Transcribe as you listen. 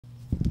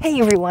Hey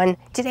everyone!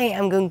 Today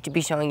I'm going to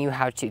be showing you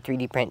how to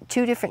 3D print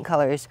two different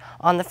colors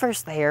on the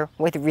first layer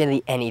with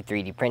really any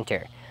 3D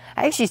printer.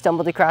 I actually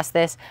stumbled across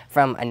this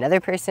from another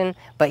person,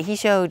 but he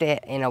showed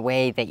it in a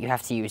way that you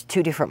have to use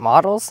two different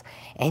models,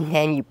 and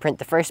then you print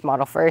the first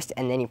model first,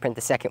 and then you print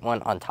the second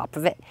one on top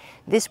of it.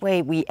 This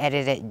way we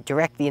edit it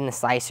directly in the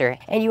slicer,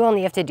 and you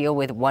only have to deal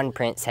with one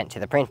print sent to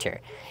the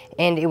printer.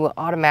 And it will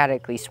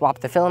automatically swap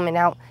the filament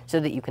out so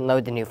that you can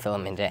load the new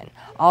filament in.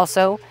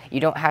 Also, you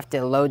don't have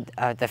to load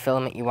the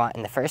filament you want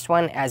in the first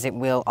one, as it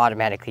will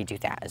automatically do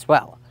that as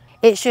well.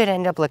 It should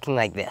end up looking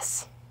like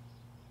this.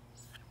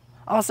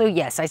 Also,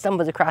 yes, I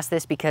stumbled across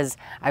this because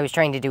I was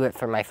trying to do it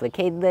for my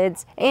Gcode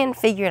lids and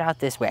figured it out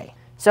this way.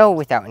 So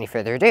without any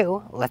further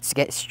ado, let's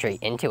get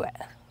straight into it.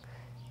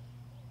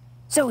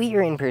 So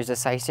here in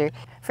Prusaslicer,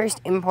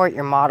 first import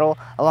your model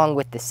along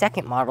with the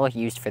second model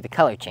used for the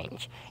color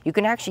change. You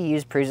can actually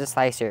use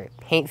Prusaslicer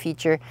paint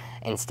feature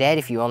instead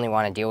if you only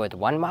want to deal with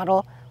one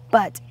model.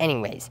 But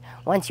anyways,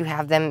 once you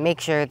have them, make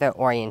sure the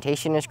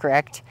orientation is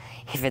correct.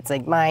 If it's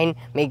like mine,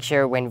 make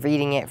sure when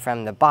reading it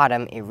from the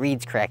bottom, it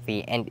reads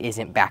correctly and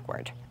isn't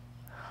backward.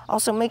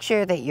 Also, make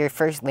sure that your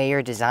first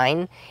layer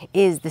design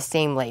is the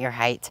same layer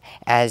height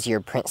as your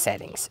print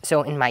settings.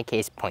 So in my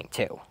case,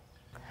 0.2.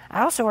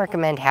 I also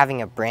recommend having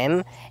a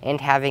brim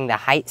and having the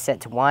height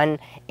set to 1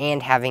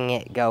 and having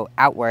it go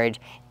outward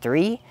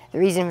 3. The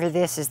reason for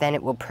this is then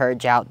it will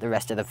purge out the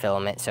rest of the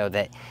filament so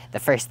that the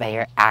first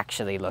layer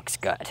actually looks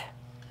good.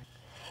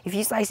 If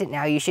you slice it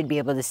now, you should be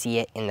able to see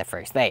it in the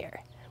first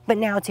layer. But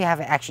now to have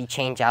it actually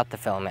change out the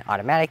filament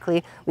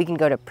automatically, we can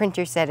go to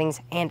printer settings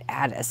and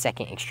add a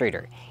second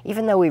extruder,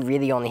 even though we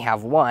really only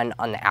have one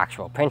on the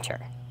actual printer.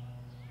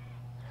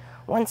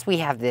 Once we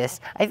have this,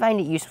 I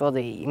find it useful to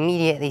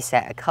immediately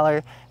set a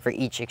color for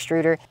each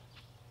extruder,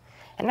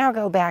 and now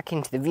go back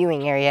into the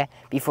viewing area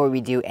before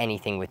we do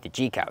anything with the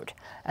Gcode.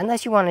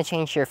 Unless you want to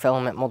change your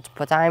filament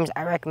multiple times,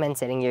 I recommend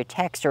setting your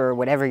text or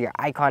whatever your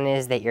icon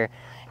is that you're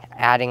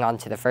adding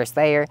onto the first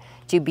layer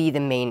to be the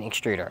main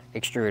extruder,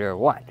 extruder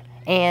 1,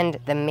 and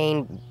the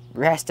main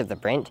rest of the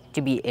print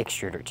to be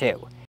extruder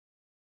 2.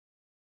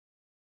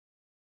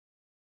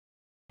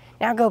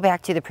 Now go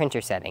back to the printer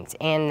settings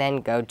and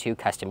then go to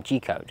custom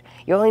Gcode.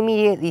 You'll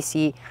immediately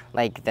see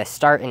like the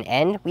start and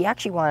end. We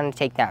actually want to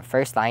take that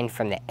first line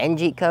from the end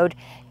Gcode,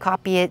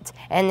 copy it,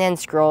 and then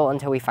scroll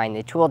until we find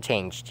the tool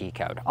change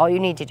Gcode. All you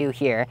need to do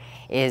here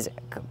is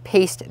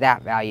paste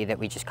that value that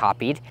we just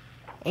copied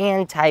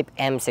and type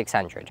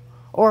M600.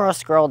 Or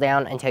scroll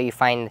down until you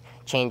find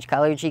change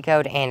color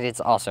Gcode and it's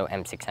also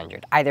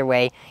M600. Either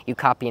way, you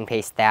copy and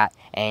paste that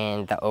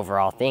and the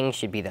overall thing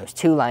should be those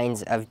two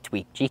lines of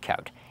tweak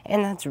Gcode.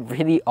 And that's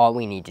really all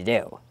we need to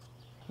do.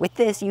 With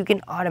this, you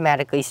can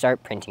automatically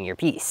start printing your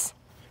piece.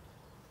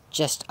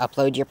 Just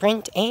upload your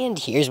print and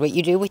here's what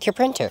you do with your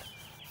printer.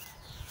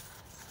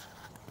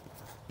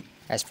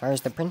 As far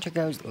as the printer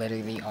goes,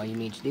 literally all you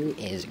need to do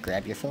is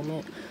grab your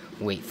filament,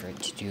 wait for it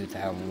to do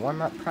the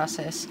warm-up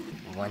process.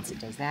 Once it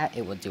does that,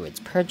 it will do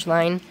its purge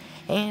line,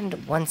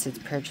 and once its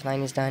purge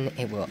line is done,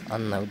 it will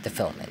unload the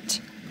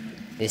filament.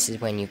 This is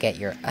when you get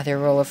your other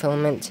roll of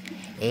filament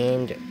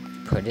and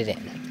put it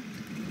in.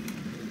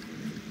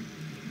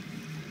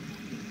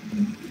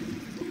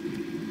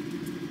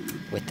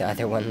 With the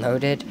other one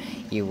loaded,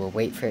 you will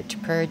wait for it to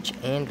purge,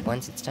 and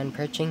once it's done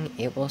purging,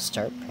 it will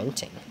start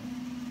printing.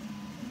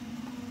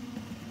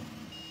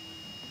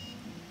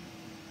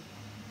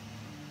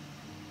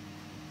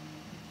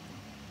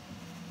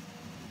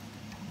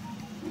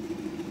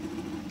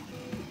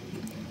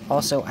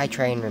 Also, I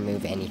try and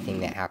remove anything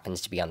that happens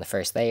to be on the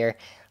first layer,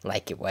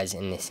 like it was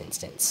in this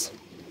instance.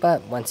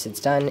 But once it's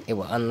done, it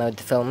will unload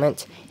the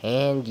filament,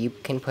 and you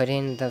can put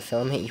in the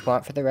filament you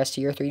want for the rest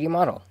of your 3D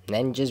model.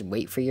 Then just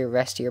wait for your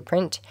rest of your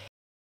print.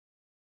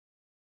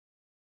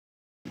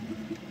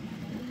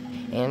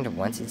 And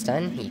once it's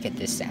done, you get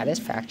the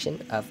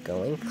satisfaction of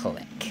going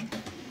click.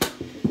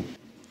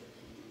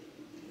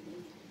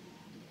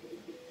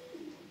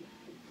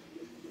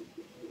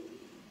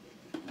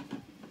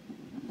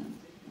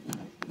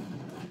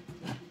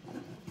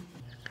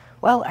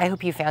 Well, I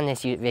hope you found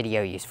this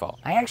video useful.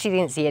 I actually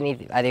didn't see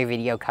any other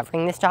video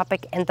covering this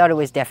topic and thought it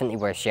was definitely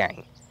worth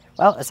sharing.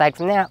 Well, aside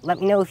from that,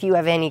 let me know if you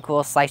have any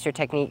cool slicer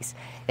techniques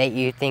that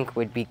you think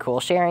would be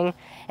cool sharing.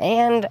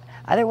 And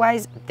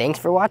otherwise, thanks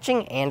for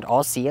watching and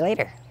I'll see you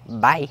later.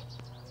 Bye.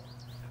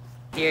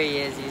 Here he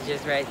is, he's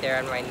just right there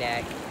on my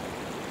neck.